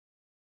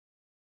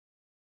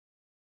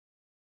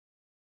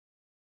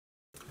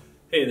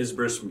Hey, this is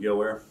Bruce from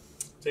Gilware.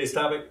 Today's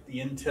topic, the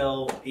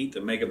Intel 8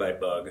 megabyte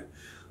bug.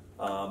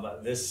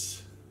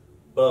 This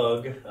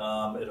bug,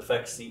 it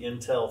affects the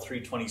Intel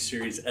 320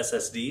 series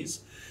SSDs.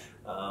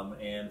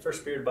 And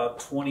first appeared about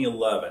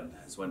 2011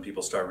 is when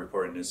people start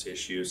reporting this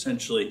issue.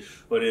 Essentially,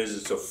 what it is,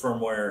 it's a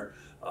firmware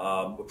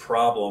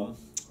problem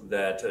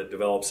that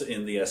develops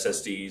in the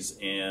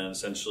SSDs, and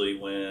essentially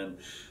when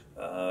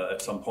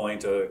at some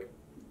point a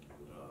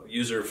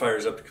user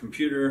fires up the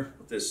computer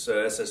with this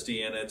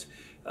SSD in it,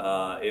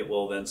 it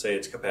will then say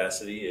its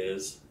capacity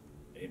is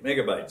 8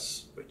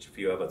 megabytes, which if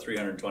you have a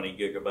 320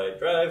 gigabyte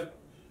drive,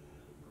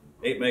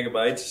 8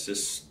 megabytes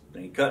just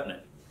ain't cutting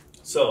it.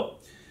 So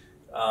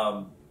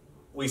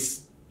we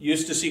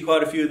used to see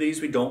quite a few of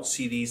these. We don't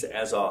see these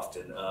as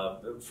often.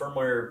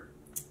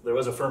 There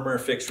was a firmware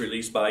fix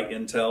released by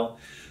Intel.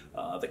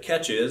 The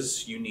catch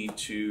is you need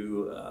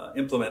to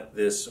implement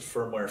this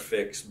firmware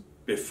fix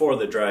before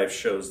the drive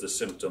shows the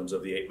symptoms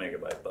of the 8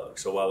 megabyte bug.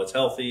 So while it's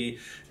healthy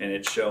and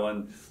it's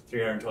showing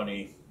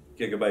 320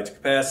 gigabytes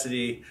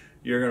capacity,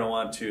 you're going to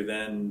want to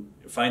then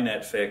find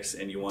that fix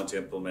and you want to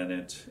implement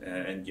it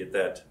and get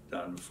that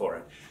done before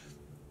it.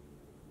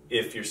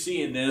 If you're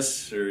seeing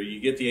this or you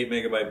get the 8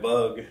 megabyte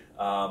bug,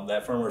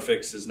 that firmware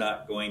fix is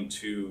not going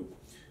to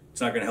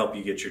help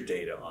you get your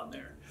data on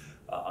there.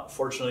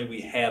 Fortunately,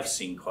 we have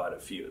seen quite a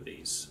few of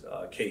these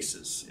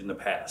cases in the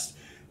past,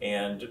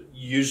 and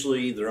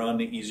usually they're on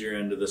the easier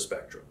end of the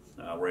spectrum.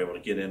 We're able to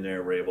get in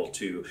there, we're able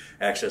to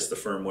access the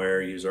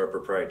firmware, use our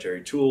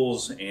proprietary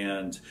tools,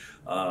 and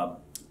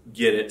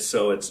get it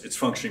so it's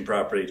functioning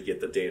properly to get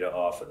the data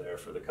off of there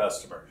for the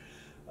customer.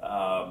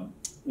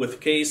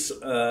 With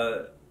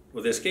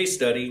this case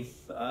study,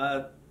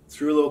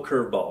 threw a little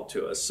curveball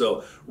to us.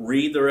 So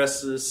read the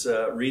rest of this,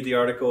 read the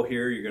article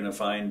here. You're going to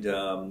find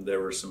there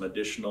were some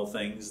additional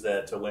things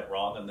that went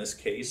wrong in this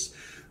case.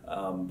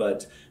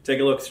 But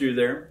take a look through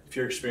there. If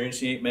you're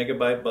experiencing 8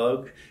 megabyte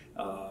bug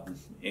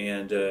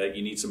and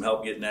you need some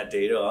help getting that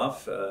data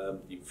off,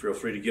 you feel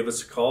free to give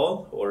us a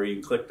call, or you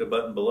can click the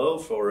button below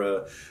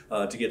for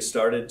to get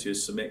started to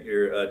submit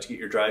to get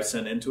your drive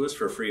sent into us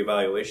for a free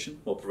evaluation.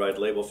 We'll provide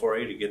a label for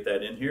you to get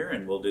that in here,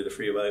 and we'll do the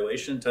free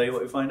evaluation and tell you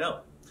what we find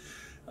out.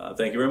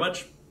 Thank you very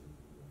much.